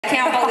I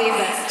can't believe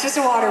this. It's just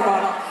a water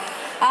bottle.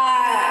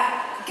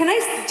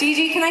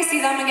 Gigi, can I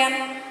see them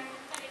again?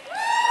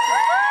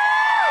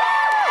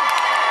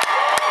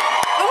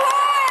 Oh,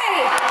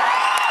 hi!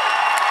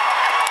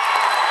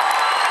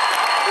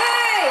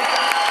 Hi!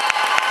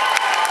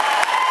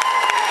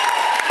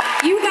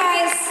 You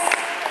guys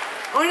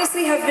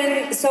honestly have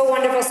been so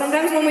wonderful.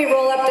 Sometimes when we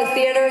roll up to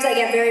theaters, I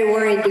get very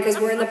worried because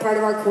we're in the part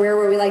of our career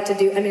where we like to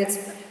do,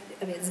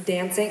 it's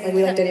dancing, like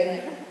we like to do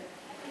like.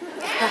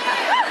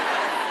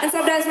 And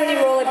sometimes when you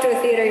roll up to a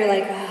theater, you're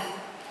like, oh,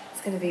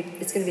 it's gonna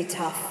be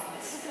tough.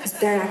 Because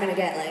they're not gonna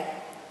get like,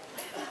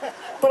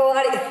 but a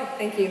lot of,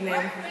 thank you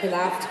ma'am, who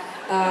laughed.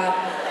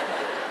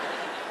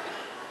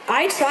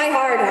 I try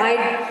hard.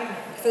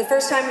 For the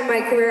first time in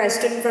my career, I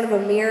stood in front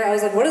of a mirror. I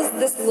was like, what does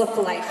this look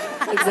like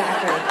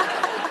exactly?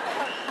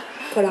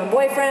 Put on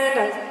boyfriend.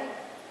 I was like,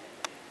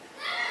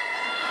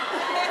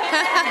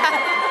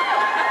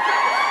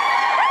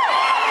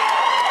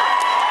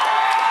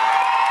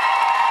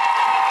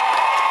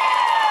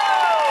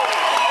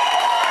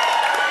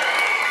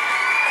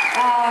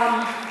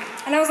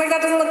 and I was like,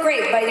 that doesn't look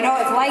great, but you know,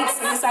 with lights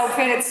in this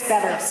outfit, it's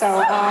better.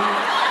 So,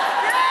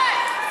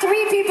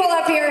 3 people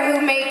up here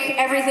who make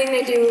everything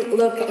they do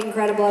look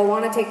incredible. I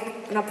want to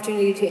take an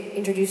opportunity to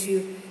introduce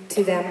you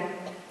to them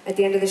at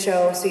the end of the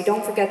show, so you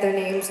don't forget their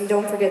names and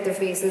don't forget their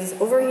faces.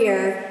 Over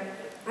here,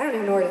 I don't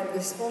even know where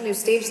this whole new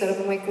stage setup.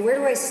 I'm like, where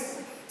do I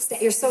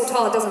stand? You're so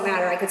tall, it doesn't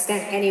matter. I could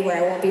stand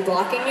anywhere. I won't be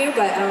blocking you,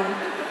 but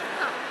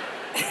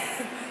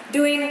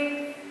doing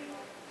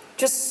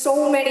just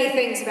so many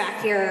things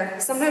back here.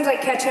 Sometimes I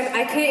catch him,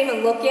 I can't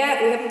even look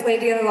yet. We haven't played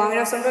together long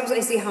enough. Sometimes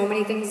I see how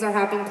many things are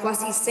happening,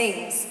 plus he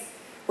sings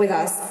with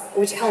us,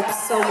 which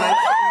helps so much.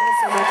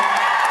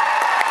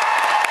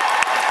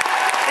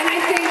 And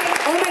I think,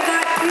 oh my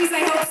God, please,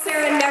 I hope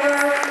Sarah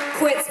never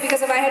quits,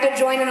 because if I had to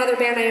join another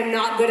band, I am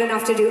not good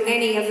enough to do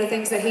any of the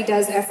things that he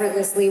does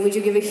effortlessly. Would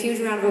you give a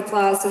huge round of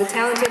applause to the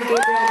talented Gabriel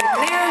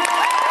McNair?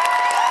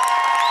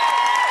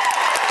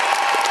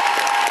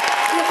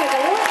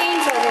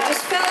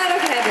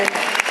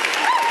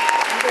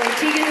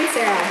 Tegan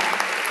Sara.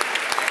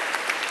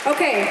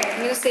 Okay,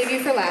 I'm gonna save you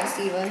for last,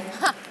 Eva.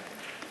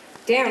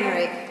 Damn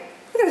right.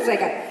 Look, there's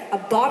like a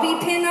bobby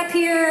pin up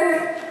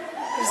here.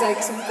 There's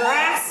like some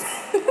grass.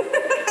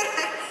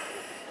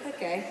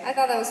 Okay, I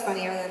thought that was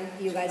funnier than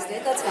you guys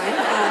did. That's fine.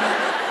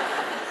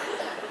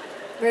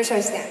 Where should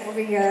I stand? Over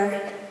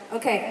here.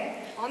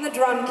 Okay, on the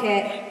drum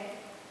kit.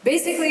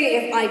 Basically,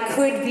 if I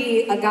could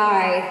be a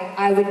guy,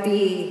 I would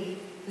be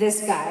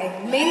this guy.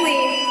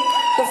 Mainly,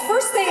 the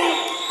first thing.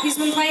 He's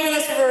been playing with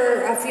us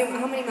for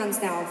how many months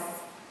now?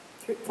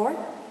 3, 4?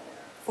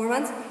 4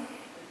 months?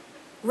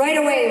 Right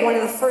away, one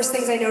of the first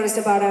things I noticed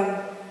about him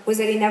was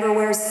that he never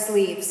wears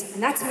sleeves.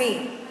 And that's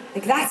me.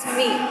 Like, that's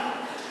me.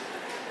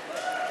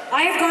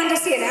 I have gone to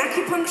see an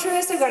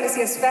acupuncturist, I've gone to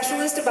see a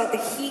specialist about the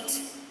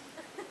heat.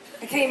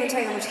 I can't even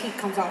tell you how much heat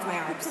comes off my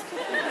arms.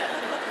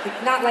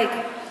 Like, not like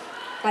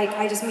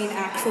I just mean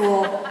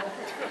actual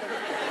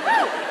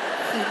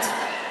heat.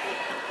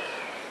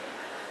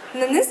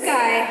 And then this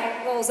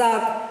guy rolls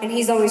up, and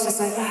he's always just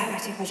like, oh, I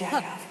gotta take my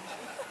jacket off.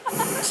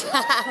 So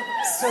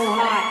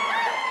hot.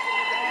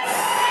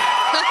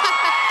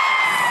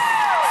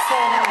 So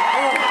hot.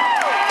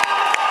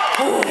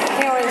 Oh, I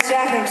can't wear this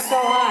jacket, I'm so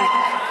hot.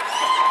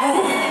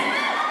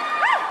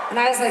 And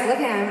I was like,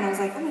 looking at him, and I was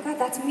like, oh my God,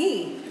 that's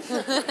me.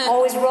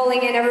 Always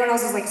rolling in, everyone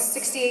else is like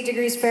 68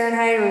 degrees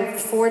Fahrenheit, or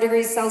 4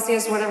 degrees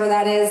Celsius, whatever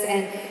that is,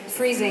 and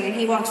freezing, and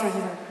he walks around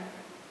and he's like,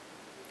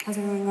 how's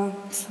everyone going?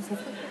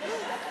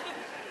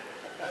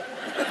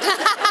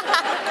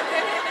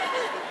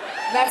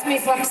 That's me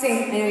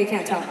flexing. I know you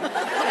can't tell.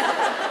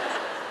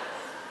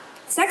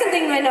 Second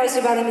thing I noticed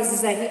about him is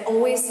that he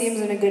always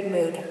seems in a good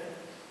mood.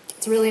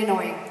 It's really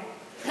annoying.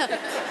 Then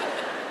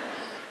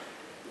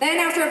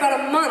after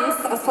about a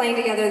month of playing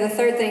together, the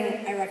third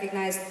thing I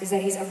recognized is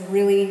that he's a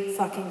really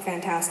fucking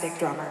fantastic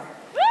drummer.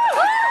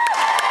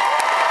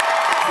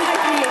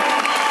 Like me.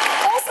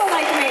 Also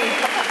like me.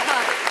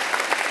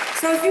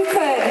 So if you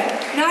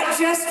could, not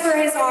just for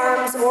his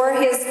arms or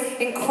his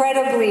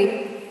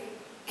incredibly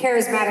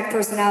charismatic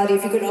personality,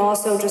 if you could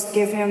also just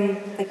give him,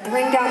 like,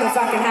 bring down the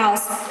fucking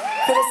house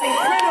for this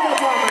incredible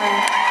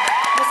drummer,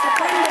 Mr.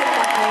 Brendan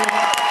Buckley.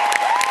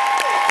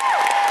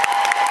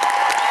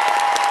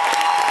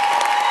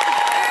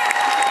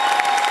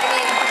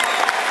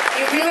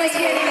 You really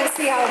can't even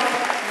see how,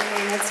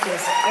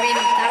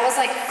 that was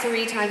like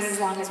 3 times as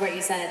long as what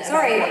you said.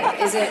 Sorry,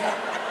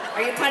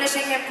 are you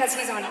punishing him because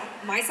he's on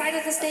my side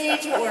of the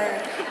stage, or?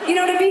 You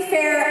know, to be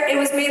fair, it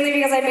was mainly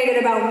because I made it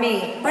about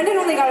me. Brendan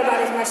only got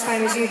about as much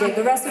time as you did.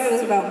 The rest of it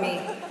was about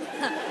me.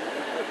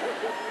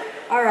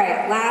 All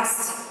right,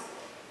 last.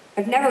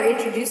 I've never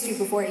introduced you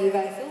before, Eva.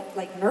 I feel,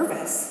 like,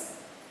 nervous.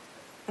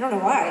 I don't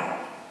know why.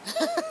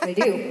 But I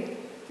do.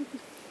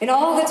 In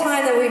all the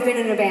time that we've been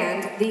in a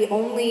band, the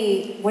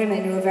only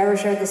women who have ever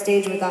shared the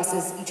stage with us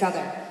is each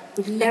other.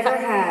 We've never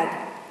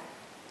had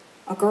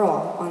a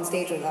girl on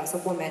stage with us, a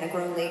woman, a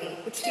grown lady.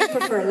 Which do you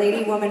prefer,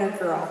 lady, woman, or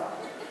girl?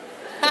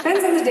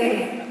 Depends on the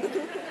day.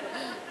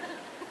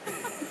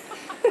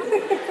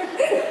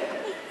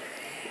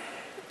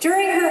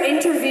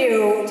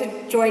 interview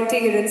to join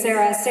Tegan and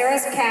Sara,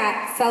 Sarah's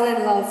cat fell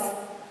in love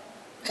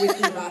with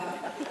Eva.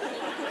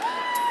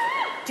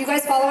 Do you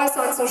guys follow us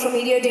on social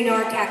media? Do you know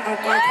our cat, Sarah's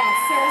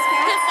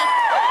cats?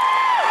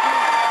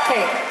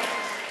 Okay.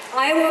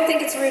 I won't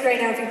think it's rude right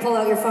now if you pull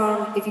out your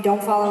phone, if you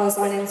don't follow us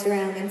on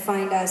Instagram and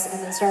find us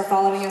and then start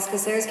following us,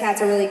 because Sarah's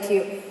cats are really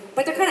cute.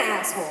 But they're kind of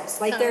assholes.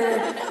 Like,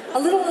 they're a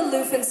little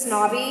aloof and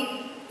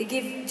snobby. They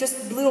give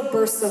just little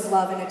bursts of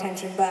love and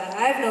attention, but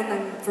I've known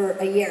them for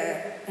a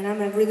year, and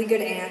I'm a really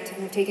good aunt,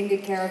 and I've taken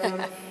good care of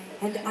them,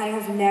 and I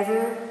have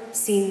never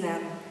seen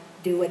them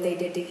do what they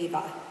did to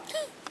Eva.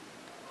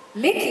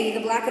 Mickey,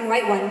 the black and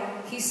white one,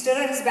 he stood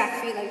on his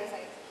back feet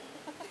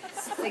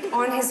like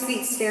on his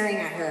feet staring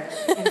at her.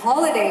 And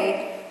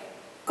Holiday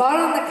got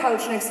on the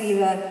couch next to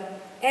Eva,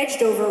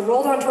 edged over,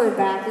 rolled onto her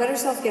back, let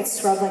herself get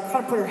scrubbed, like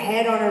kind of put her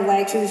head on her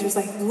leg. She was just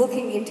like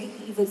looking into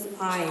Eva's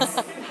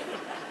eyes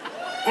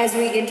as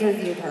we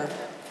interviewed her.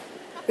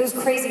 It was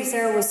crazy.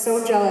 Sarah was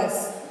so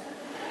jealous.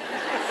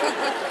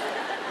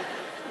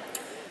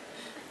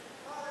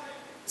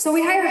 So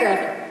we hired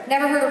her.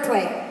 Never heard her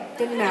play.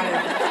 Didn't matter.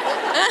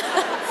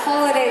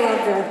 Holiday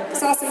loved her.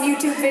 Saw some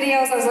YouTube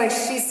videos. I was like,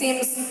 she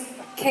seems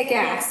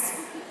kick-ass.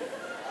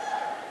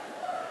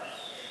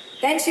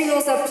 Then she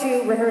goes up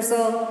to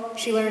rehearsal.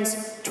 She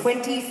learns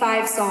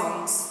 25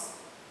 songs.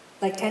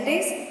 Like 10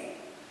 days?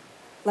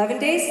 11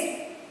 days?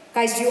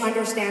 Guys, do you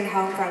understand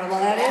how incredible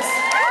that is?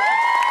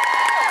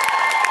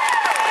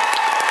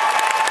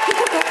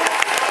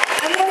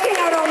 I'm looking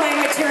out all my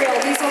material.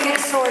 These will get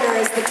shorter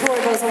as the tour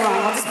goes along.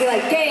 I'll just be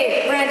like,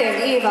 Gabe,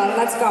 Brandon, Eva,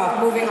 let's go.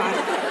 Moving on.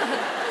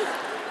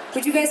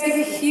 Would you guys give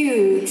a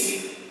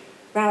huge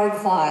round of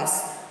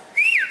applause?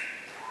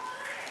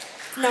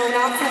 No,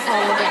 not for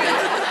Holiday.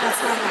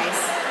 That's not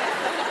nice.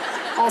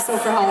 Also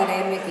for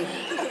Holiday and Mickey.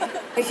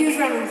 A huge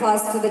round of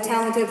applause for the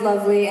talented,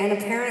 lovely, and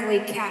apparently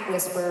cat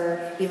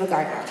whisperer, Eva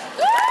Gardner.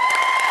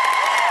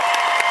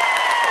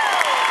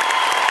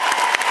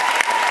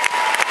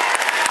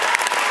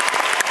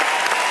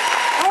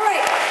 All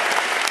right,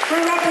 we're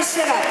gonna wrap this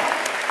shit up.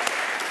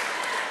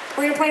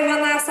 We're gonna play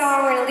one last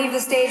song, we're gonna leave the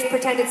stage,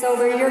 pretend it's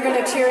over, you're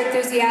gonna cheer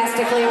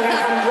enthusiastically, we're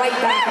gonna come right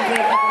back and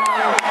play a couple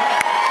more.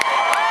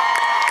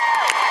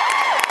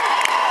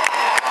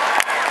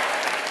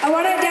 I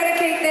want to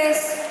dedicate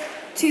this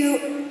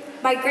to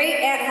my great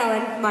Aunt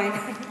Helen,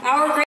 our great